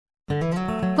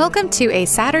Welcome to a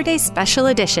Saturday special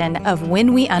edition of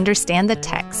When We Understand the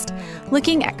Text,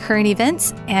 looking at current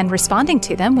events and responding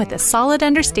to them with a solid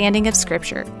understanding of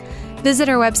Scripture. Visit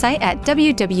our website at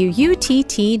www.utt.com.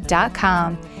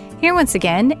 Here once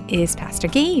again is Pastor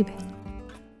Gabe.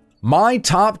 My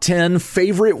top 10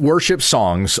 favorite worship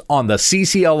songs on the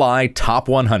CCLI Top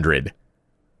 100.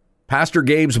 Pastor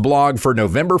Gabe's blog for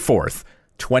November 4th,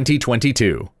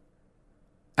 2022.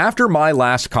 After my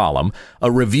last column, a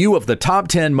review of the top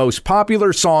 10 most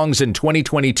popular songs in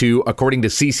 2022 according to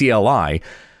CCLI,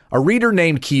 a reader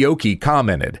named Kiyoki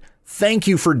commented, "Thank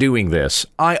you for doing this.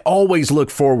 I always look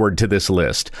forward to this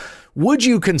list. Would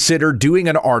you consider doing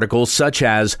an article such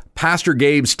as Pastor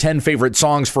Gabe's 10 favorite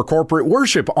songs for corporate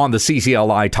worship on the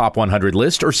CCLI Top 100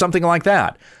 list or something like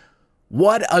that?"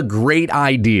 What a great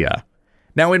idea.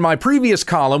 Now, in my previous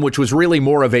column, which was really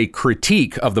more of a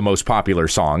critique of the most popular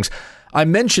songs, I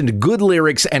mentioned good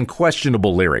lyrics and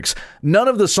questionable lyrics. None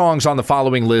of the songs on the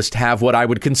following list have what I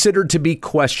would consider to be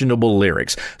questionable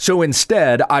lyrics. So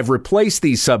instead, I've replaced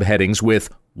these subheadings with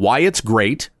why it's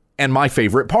great and my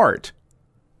favorite part.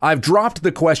 I've dropped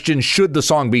the question, should the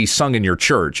song be sung in your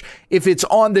church? If it's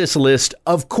on this list,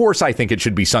 of course I think it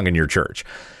should be sung in your church.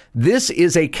 This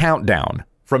is a countdown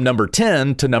from number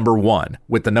 10 to number 1,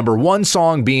 with the number 1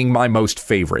 song being my most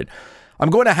favorite. I'm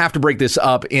going to have to break this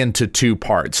up into 2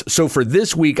 parts. So for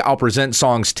this week, I'll present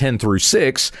songs 10 through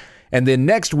 6, and then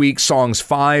next week, songs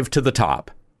 5 to the top.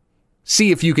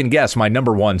 See if you can guess my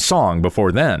number 1 song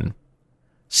before then.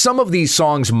 Some of these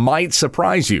songs might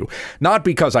surprise you, not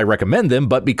because I recommend them,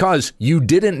 but because you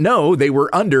didn't know they were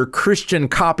under Christian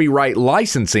Copyright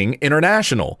Licensing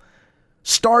International.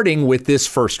 Starting with this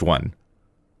first one.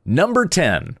 Number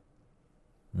 10,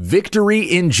 Victory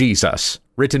in Jesus,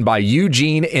 written by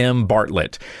Eugene M.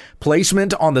 Bartlett.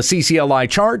 Placement on the CCLI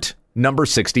chart, number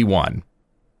 61.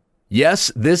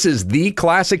 Yes, this is the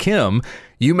classic hymn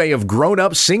you may have grown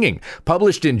up singing,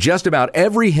 published in just about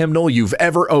every hymnal you've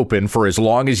ever opened for as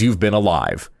long as you've been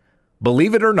alive.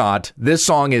 Believe it or not, this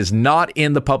song is not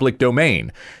in the public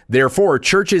domain. Therefore,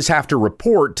 churches have to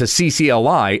report to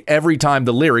CCLI every time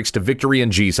the lyrics to Victory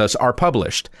in Jesus are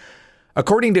published.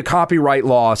 According to copyright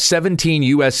law 17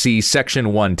 U.S.C.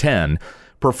 Section 110,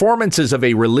 performances of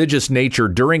a religious nature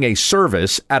during a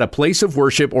service at a place of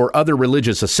worship or other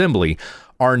religious assembly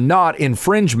are not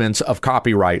infringements of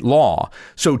copyright law.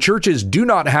 So churches do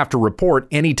not have to report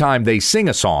anytime they sing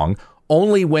a song,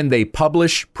 only when they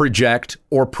publish, project,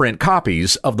 or print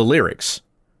copies of the lyrics.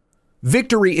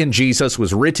 Victory in Jesus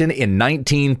was written in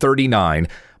 1939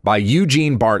 by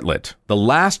Eugene Bartlett, the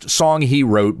last song he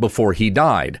wrote before he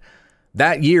died.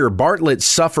 That year, Bartlett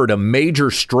suffered a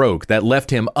major stroke that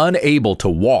left him unable to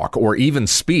walk or even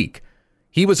speak.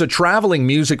 He was a traveling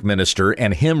music minister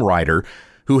and hymn writer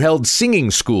who held singing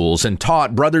schools and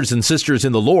taught brothers and sisters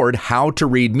in the Lord how to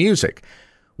read music.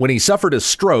 When he suffered a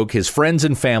stroke, his friends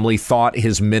and family thought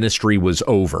his ministry was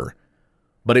over.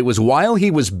 But it was while he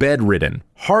was bedridden,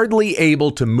 hardly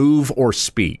able to move or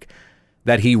speak,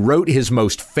 that he wrote his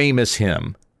most famous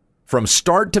hymn. From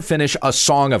start to finish, a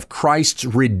song of Christ's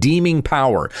redeeming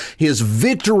power, his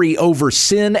victory over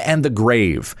sin and the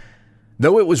grave.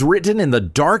 Though it was written in the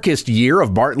darkest year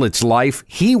of Bartlett's life,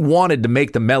 he wanted to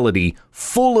make the melody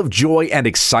full of joy and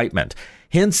excitement.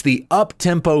 Hence, the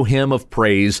up-tempo hymn of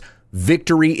praise,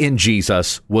 Victory in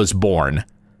Jesus, was born.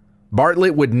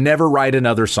 Bartlett would never write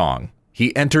another song.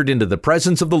 He entered into the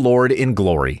presence of the Lord in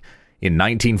glory in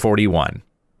 1941.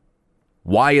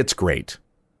 Why it's great.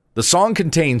 The song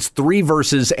contains 3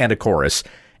 verses and a chorus,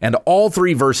 and all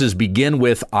 3 verses begin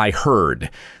with "I heard."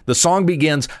 The song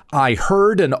begins, "I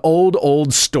heard an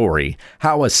old story,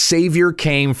 how a Savior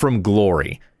came from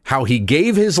glory, how he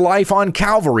gave his life on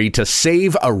Calvary to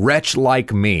save a wretch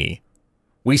like me."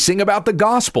 We sing about the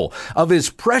gospel of his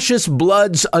precious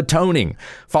blood's atoning,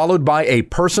 followed by a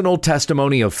personal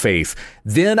testimony of faith.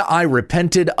 Then I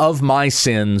repented of my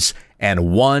sins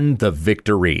and won the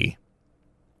victory.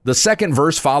 The second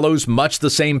verse follows much the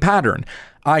same pattern.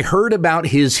 I heard about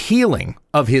his healing,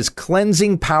 of his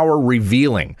cleansing power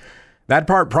revealing. That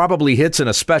part probably hits in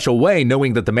a special way,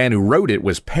 knowing that the man who wrote it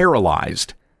was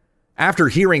paralyzed. After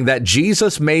hearing that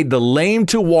Jesus made the lame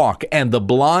to walk and the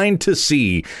blind to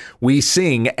see, we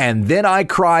sing, and then I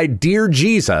cried, "Dear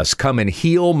Jesus, come and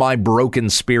heal my broken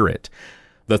spirit."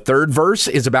 The third verse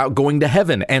is about going to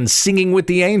heaven and singing with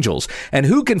the angels. And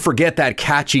who can forget that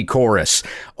catchy chorus?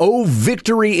 "Oh,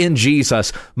 victory in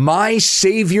Jesus, my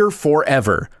Savior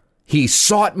forever. He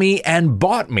sought me and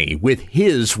bought me with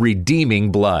his redeeming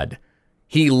blood.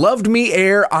 He loved me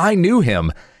ere I knew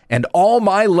him, and all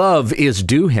my love is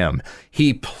due him.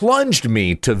 He plunged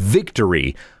me to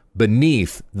victory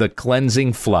beneath the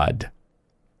cleansing flood."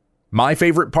 My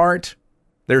favorite part?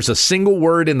 There's a single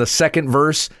word in the second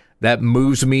verse that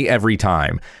moves me every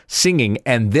time. Singing,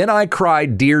 "And then I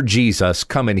cried, 'Dear Jesus,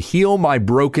 come and heal my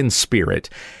broken spirit.'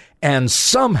 And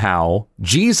somehow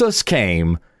Jesus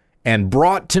came and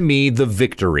brought to me the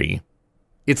victory."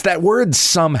 It's that word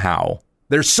 "somehow."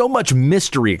 There's so much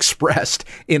mystery expressed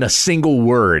in a single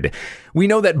word. We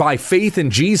know that by faith in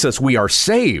Jesus, we are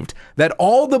saved, that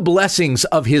all the blessings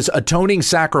of his atoning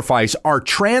sacrifice are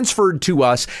transferred to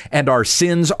us and our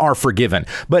sins are forgiven.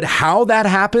 But how that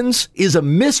happens is a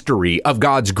mystery of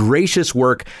God's gracious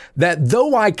work that,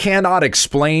 though I cannot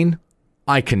explain,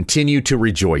 I continue to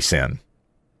rejoice in.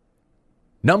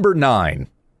 Number 9,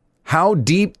 How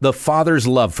Deep the Father's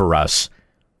Love for Us,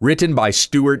 written by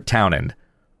Stuart Townend.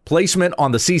 Placement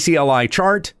on the CCLI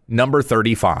chart, number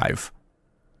 35.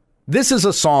 This is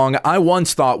a song I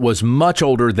once thought was much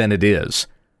older than it is.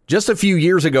 Just a few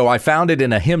years ago, I found it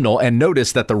in a hymnal and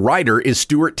noticed that the writer is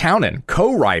Stuart Townend,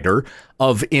 co-writer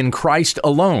of In Christ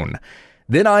Alone.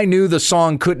 Then I knew the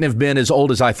song couldn't have been as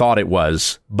old as I thought it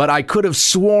was, but I could have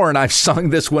sworn I've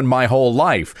sung this one my whole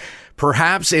life.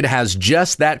 Perhaps it has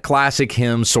just that classic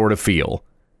hymn sort of feel.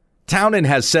 Townend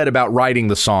has said about writing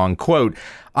the song, quote,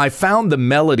 "I found the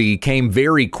melody came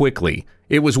very quickly.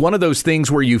 It was one of those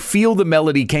things where you feel the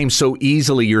melody came so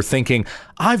easily you're thinking,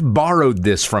 I've borrowed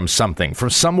this from something, from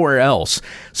somewhere else.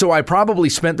 So I probably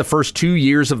spent the first 2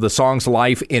 years of the song's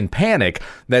life in panic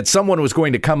that someone was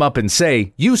going to come up and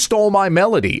say, 'You stole my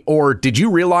melody,' or 'Did you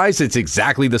realize it's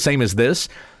exactly the same as this?'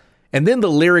 And then the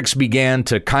lyrics began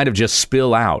to kind of just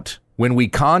spill out when we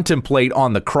contemplate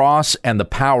on the cross and the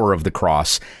power of the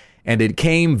cross. And it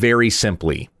came very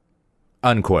simply."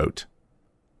 Unquote.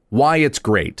 Why it's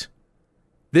great.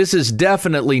 This is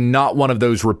definitely not one of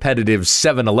those repetitive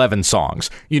 7-Eleven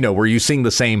songs, where you sing the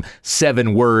same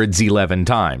 7 words 11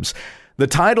 times. The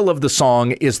title of the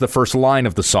song is the first line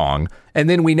of the song, and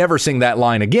then we never sing that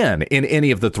line again in any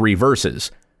of the 3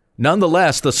 verses.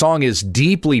 Nonetheless, the song is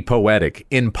deeply poetic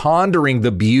in pondering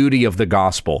the beauty of the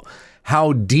gospel,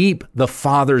 how deep the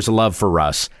Father's love for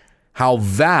us, how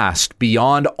vast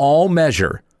beyond all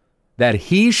measure that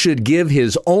he should give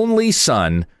his only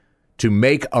son to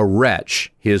make a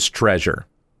wretch his treasure.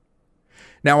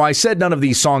 Now, I said none of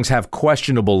these songs have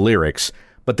questionable lyrics,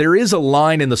 but there is a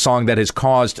line in the song that has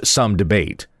caused some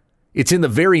debate. It's in the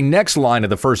very next line of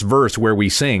the first verse where we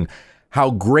sing, "How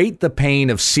great the pain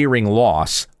of searing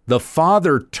loss, the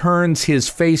Father turns his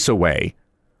face away."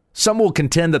 Some will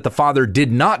contend that the Father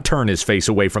did not turn his face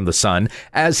away from the Son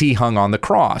as he hung on the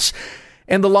cross.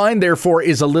 And the line, therefore,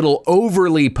 is a little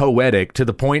overly poetic to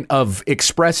the point of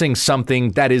expressing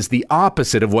something that is the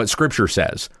opposite of what Scripture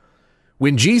says.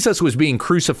 When Jesus was being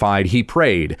crucified, he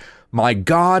prayed, my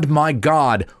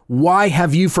God, why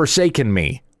have you forsaken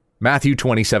me?" Matthew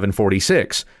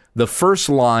 27:46, the first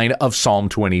line of Psalm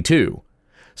 22.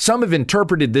 Some have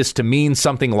interpreted this to mean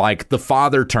something like the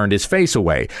Father turned his face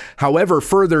away. However,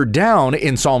 further down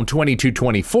in Psalm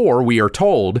 22:24, we are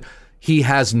told, he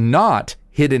has not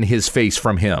hidden his face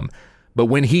from him, but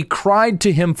when he cried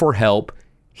to him for help,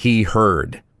 he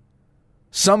heard.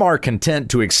 Some are content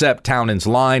to accept Townend's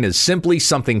line as simply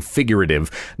something figurative,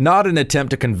 not an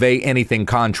attempt to convey anything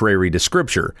contrary to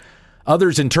Scripture.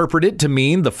 Others interpret it to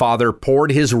mean the Father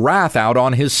poured his wrath out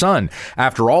on his Son.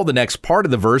 After all, the next part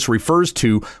of the verse refers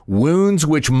to wounds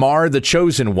which mar the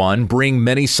chosen one bring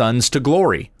many sons to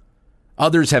glory.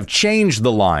 Others have changed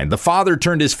the line, the Father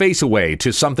turned his face away,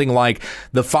 to something like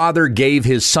the Father gave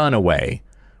his Son away.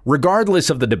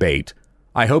 Regardless of the debate,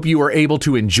 I hope you are able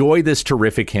to enjoy this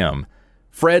terrific hymn.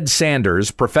 Fred Sanders,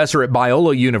 professor at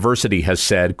Biola University, has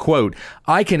said, quote,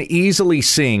 "I can easily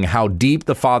sing how deep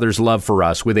the Father's love for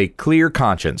us with a clear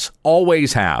conscience,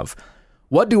 always have.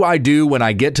 What do I do when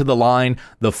I get to the line,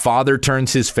 the Father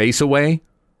turns his face away?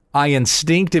 I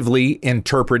instinctively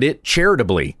interpret it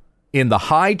charitably in the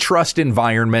high trust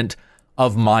environment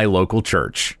of my local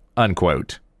church,"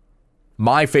 unquote.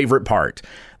 My favorite part,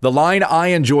 the line I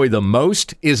enjoy the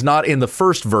most, is not in the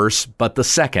first verse, but the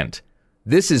second.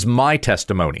 This is my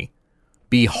testimony.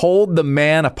 "Behold the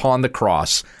man upon the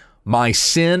cross, my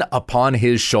sin upon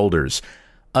his shoulders.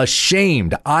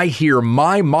 Ashamed, I hear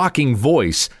my mocking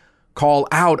voice call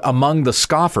out among the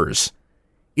scoffers.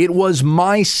 It was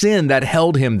my sin that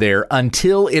held him there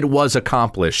until it was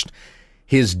accomplished.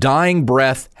 His dying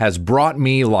breath has brought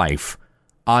me life.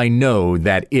 I know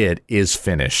that it is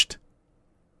finished."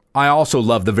 I also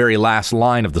love the very last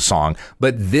line of the song,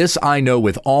 "But this I know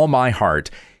with all my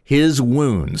heart, his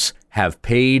wounds have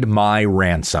paid my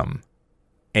ransom."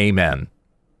 Amen.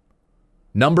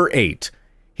 Number 8,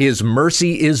 His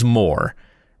Mercy is More,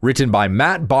 written by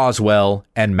Matt Boswell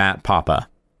and Matt Papa.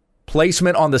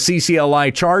 Placement on the CCLI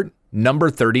chart, number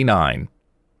 39.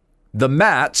 The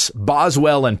Matts,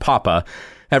 Boswell and Papa,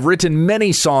 have written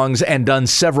many songs and done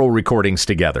several recordings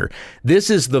together. This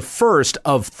is the first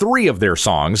of 3 of their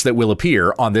songs that will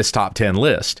appear on this top 10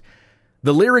 list.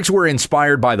 The lyrics were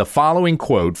inspired by the following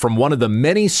quote from one of the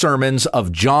many sermons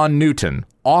of John Newton,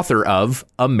 author of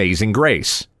Amazing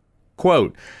Grace.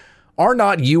 Quote, "Are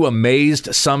not you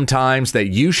amazed sometimes that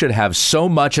you should have so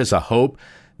much as a hope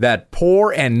that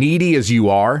poor and needy as you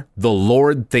are, the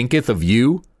Lord thinketh of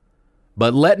you?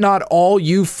 But let not all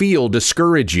you feel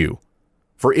discourage you.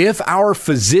 For if our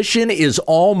physician is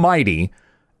almighty,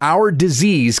 our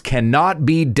disease cannot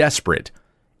be desperate.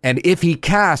 And if he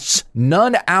casts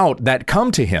none out that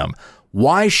come to him,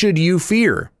 why should you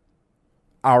fear?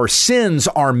 Our sins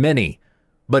are many,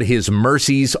 but his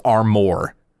mercies are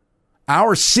more.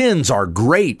 Our sins are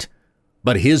great,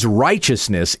 but his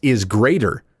righteousness is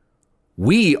greater.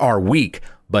 We are weak,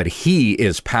 but he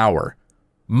is power.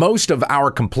 Most of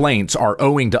our complaints are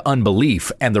owing to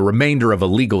unbelief and the remainder of a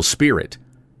legal spirit.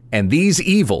 And these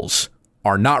evils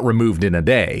are not removed in a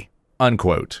day."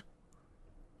 Unquote.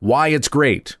 Why it's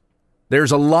great.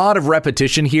 There's a lot of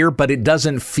repetition here, but it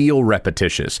doesn't feel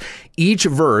repetitious. Each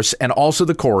verse and also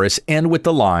the chorus end with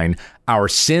the line, "Our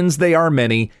sins they are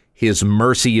many, his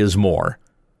mercy is more."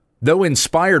 Though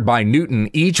inspired by Newton,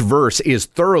 each verse is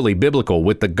thoroughly biblical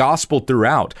with the gospel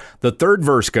throughout. The third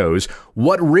verse goes,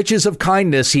 "What riches of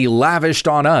kindness he lavished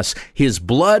on us. His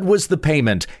blood was the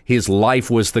payment. His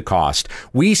life was the cost.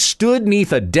 We stood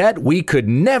 'neath a debt we could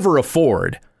never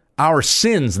afford. Our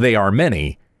sins, they are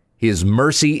many. His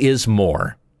mercy is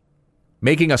more."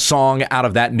 Making a song out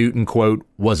of that Newton quote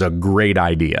was a great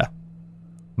idea.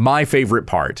 My favorite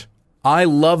part. I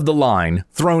love the line,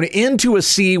 "Thrown into a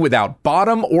sea without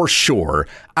bottom or shore,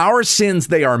 our sins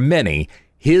they are many,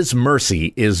 his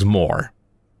mercy is more."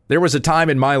 There was a time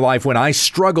in my life when I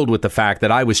struggled with the fact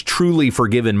that I was truly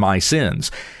forgiven my sins.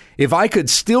 If I could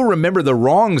still remember the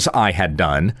wrongs I had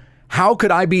done, how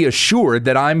could I be assured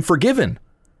that I'm forgiven?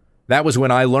 That was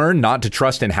when I learned not to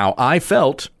trust in how I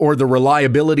felt or the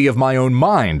reliability of my own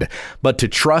mind, but to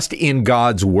trust in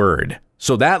God's word.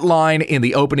 So that line in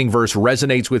the opening verse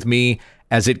resonates with me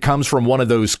as it comes from one of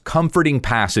those comforting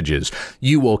passages.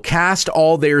 "You will cast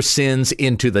all their sins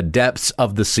into the depths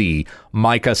of the sea,"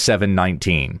 Micah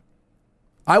 7:19.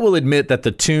 I will admit that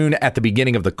the tune at the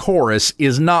beginning of the chorus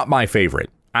is not my favorite.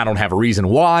 I don't have a reason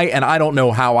why, and I don't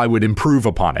know how I would improve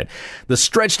upon it. The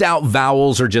stretched out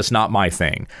vowels are just not my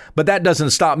thing. But that doesn't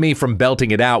stop me from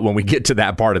belting it out when we get to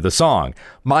that part of the song.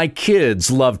 My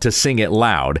kids love to sing it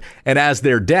loud, and as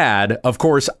their dad, of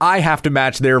course, I have to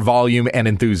match their volume and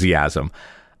enthusiasm.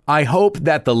 I hope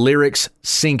that the lyrics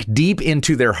sink deep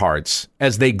into their hearts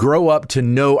as they grow up to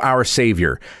know our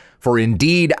Savior. For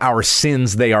indeed our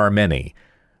sins they are many,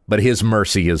 but his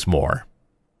mercy is more.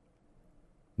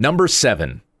 Number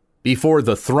 7, Before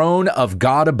the Throne of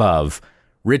God Above,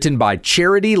 written by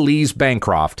Charity Lees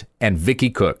Bancroft and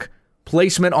Vicky Cook.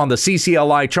 Placement on the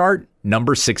CCLI chart,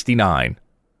 number 69.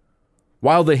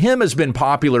 While the hymn has been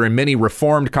popular in many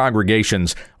Reformed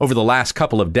congregations over the last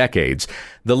couple of decades,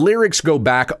 the lyrics go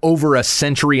back over a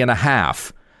century and a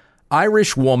half.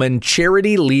 Irish woman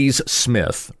Charity Lees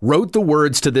Smith wrote the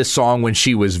words to this song when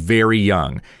she was very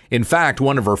young. In fact,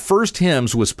 one of her first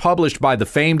hymns was published by the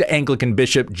famed Anglican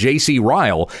bishop J.C.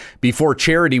 Ryle before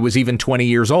Charity was even 20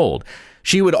 years old.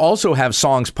 She would also have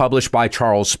songs published by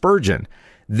Charles Spurgeon.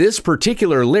 This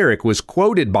particular lyric was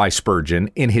quoted by Spurgeon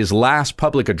in his last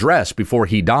public address before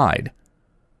he died.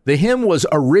 The hymn was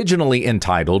originally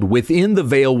entitled Within the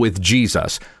Veil with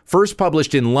Jesus, first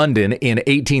published in London in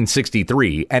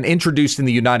 1863 and introduced in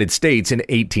the United States in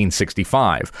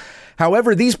 1865.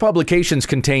 However, these publications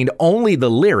contained only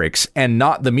the lyrics and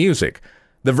not the music.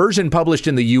 The version published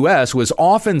in the U.S. was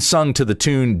often sung to the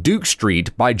tune Duke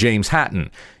Street by James Hatton.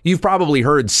 You've probably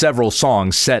heard several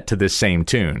songs set to this same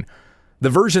tune. The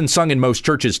version sung in most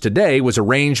churches today was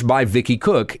arranged by Vicky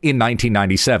Cook in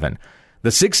 1997. The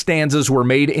 6 stanzas were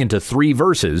made into 3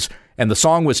 verses, and the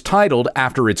song was titled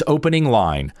after its opening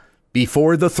line,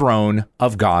 Before the Throne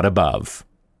of God Above.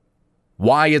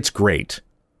 Why it's great.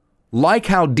 Like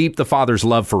how deep the Father's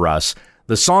love for us,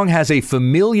 the song has a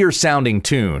familiar sounding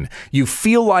tune. You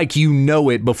feel like you know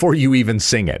it before you even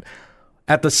sing it.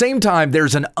 At the same time,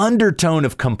 there's an undertone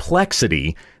of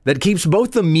complexity that keeps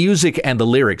both the music and the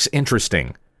lyrics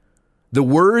interesting. The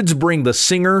words bring the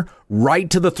singer right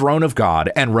to the throne of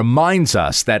God and reminds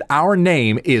us that our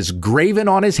name is graven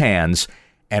on his hands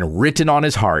and written on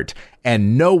his heart,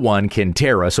 and no one can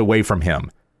tear us away from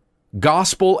him.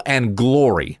 gospel, and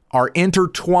glory are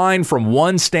intertwined from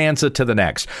one stanza to the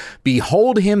next.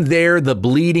 Behold him there, the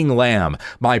bleeding lamb,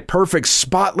 my perfect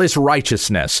spotless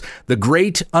righteousness, the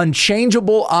great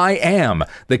unchangeable I am,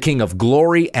 the King of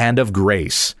glory and of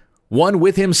grace. One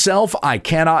with himself I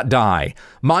cannot die.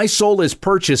 My soul is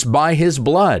purchased by his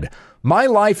blood. My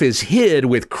life is hid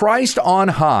with Christ on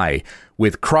high,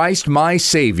 with Christ my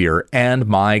Savior and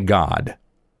my God.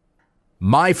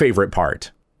 My favorite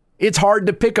part. It's hard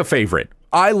to pick a favorite.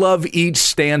 I love each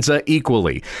stanza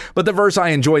equally, but the verse I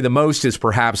enjoy the most is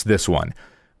perhaps this one.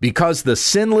 Because the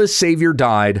sinless Savior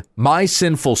died, my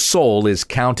sinful soul is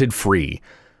counted free.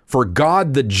 For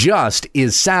God the just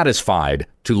is satisfied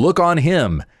to look on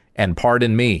him and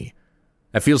pardon me.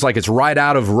 That feels like it's right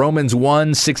out of Romans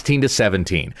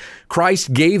 1:16-17.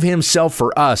 Christ gave himself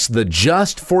for us, the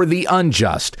just for the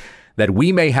unjust, that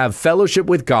we may have fellowship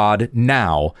with God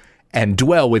now and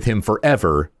dwell with him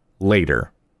forever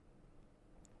later.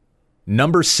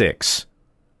 Number 6,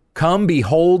 Come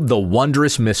Behold the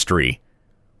Wondrous Mystery,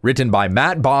 written by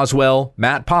Matt Boswell,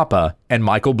 Matt Papa, and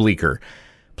Michael Bleeker.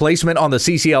 Placement on the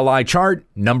CCLI chart,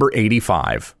 number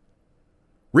 85.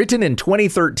 Written in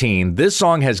 2013, this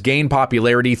song has gained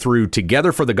popularity through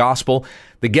Together for the Gospel,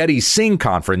 the Getty Sing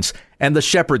Conference, and the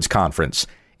Shepherds Conference.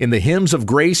 In the Hymns of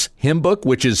Grace hymn book,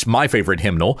 which is my favorite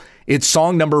hymnal, it's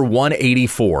song number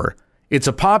 184. It's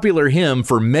a popular hymn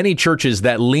for many churches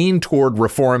that lean toward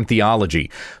Reformed theology.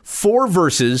 4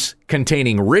 verses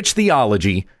containing rich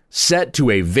theology set to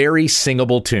a very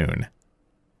singable tune.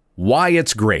 Why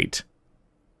it's great.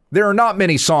 There are not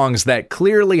many songs that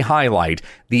clearly highlight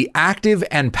the active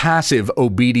and passive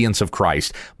obedience of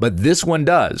Christ, but this one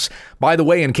does. By the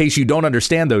way, in case you don't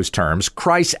understand those terms,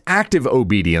 Christ's active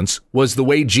obedience was the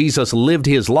way Jesus lived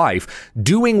his life,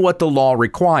 doing what the law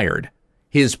required.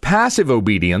 His passive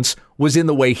obedience was in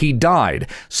the way he died,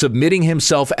 submitting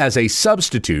himself as a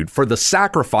substitute for the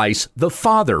sacrifice the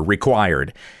Father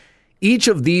required. Each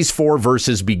of these 4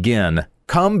 verses begin,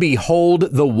 Come behold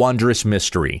the wondrous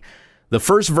mystery. The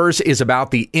first verse is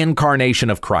about the incarnation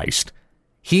of Christ.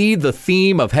 He, the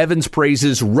theme of heaven's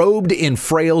praises, robed in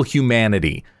frail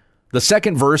humanity. The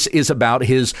second verse is about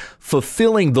his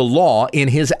fulfilling the law in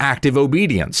his active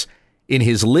obedience. In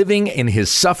his living, in his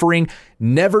suffering,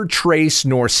 never trace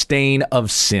nor stain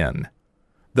of sin.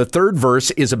 The third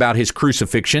verse is about his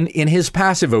crucifixion in his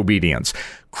passive obedience.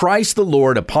 Christ the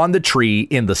Lord upon the tree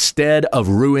in the stead of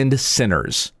ruined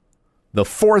sinners. The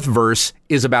fourth verse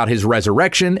is about his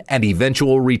resurrection and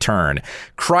eventual return.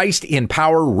 Christ in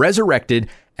power resurrected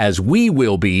as we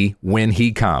will be when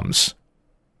he comes.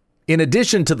 In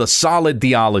addition to the solid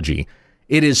theology,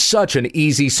 it is such an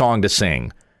easy song to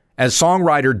sing. As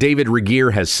songwriter David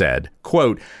Regier has said,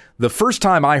 quote, the first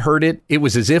time I heard it, it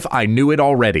was as if I knew it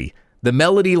already. The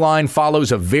melody line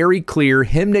follows a very clear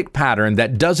hymnic pattern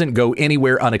that doesn't go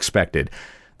anywhere unexpected.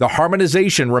 The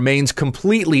harmonization remains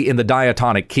completely in the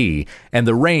diatonic key, and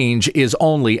the range is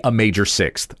only a major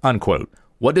sixth, unquote.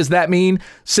 What does that mean?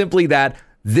 Simply that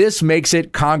this makes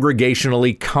it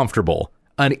congregationally comfortable.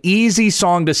 An easy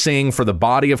song to sing for the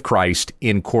body of Christ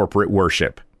in corporate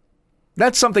worship.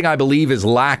 That's something I believe is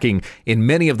lacking in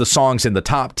many of the songs in the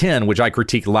top 10, which I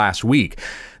critiqued last week.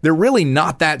 They're really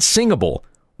not that singable.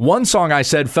 One song I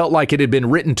said felt like it had been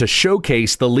written to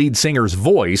showcase the lead singer's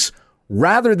voice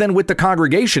rather than with the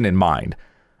congregation in mind.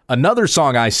 Another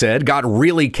song I said got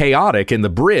really chaotic in the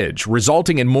bridge,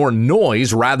 resulting in more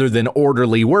noise rather than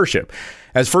orderly worship.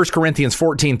 As 1 Corinthians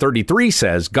 14:33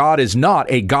 says, God is not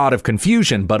a God of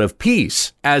confusion, but of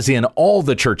peace, as in all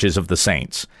the churches of the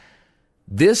saints.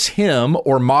 This hymn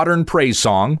or modern praise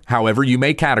song, however you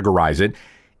may categorize it,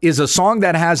 is a song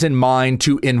that has in mind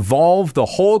to involve the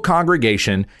whole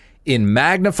congregation in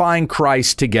magnifying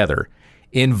Christ together,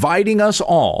 inviting us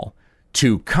all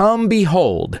to come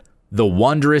behold the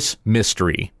wondrous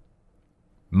mystery.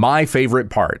 My favorite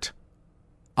part.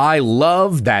 I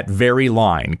love that very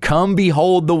line. Come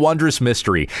behold the wondrous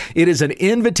mystery. It is an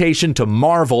invitation to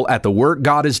marvel at the work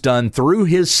God has done through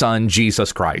his Son,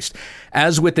 Jesus Christ.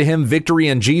 As with the hymn Victory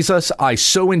in Jesus, I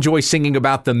so enjoy singing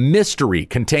about the mystery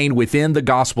contained within the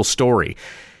gospel story.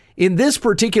 In this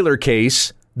particular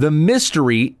case, the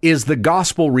mystery is the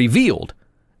gospel revealed.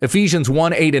 Ephesians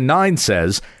 1:8-9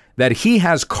 says that he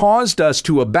has caused us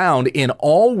to abound in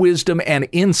all wisdom and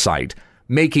insight,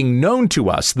 making known to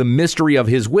us the mystery of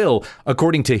his will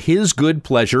according to his good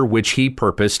pleasure which he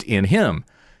purposed in him.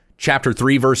 Chapter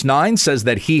 3, verse 9 says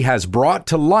that he has brought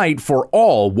to light for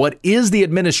all what is the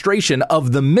administration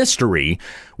of the mystery,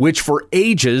 which for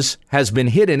ages has been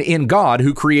hidden in God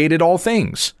who created all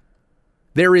things.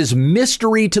 There is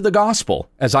mystery to the gospel,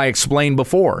 as I explained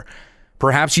before.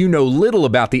 Perhaps you know little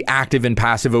about the active and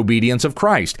passive obedience of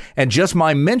Christ, and just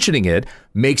my mentioning it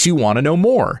makes you want to know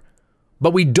more.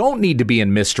 But we don't need to be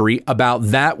in mystery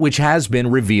about that which has been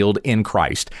revealed in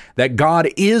Christ, that God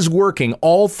is working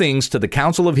all things to the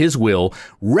counsel of his will,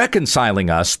 reconciling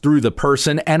us through the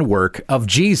person and work of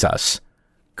Jesus.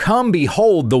 Come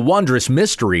behold the wondrous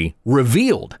mystery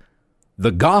revealed,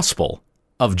 the gospel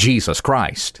of Jesus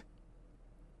Christ.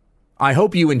 I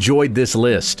hope you enjoyed this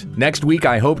list. Next week,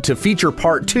 I hope to feature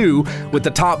part 2 with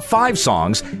the top 5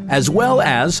 songs, as well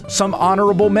as some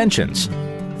honorable mentions.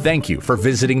 Thank you for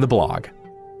visiting the blog.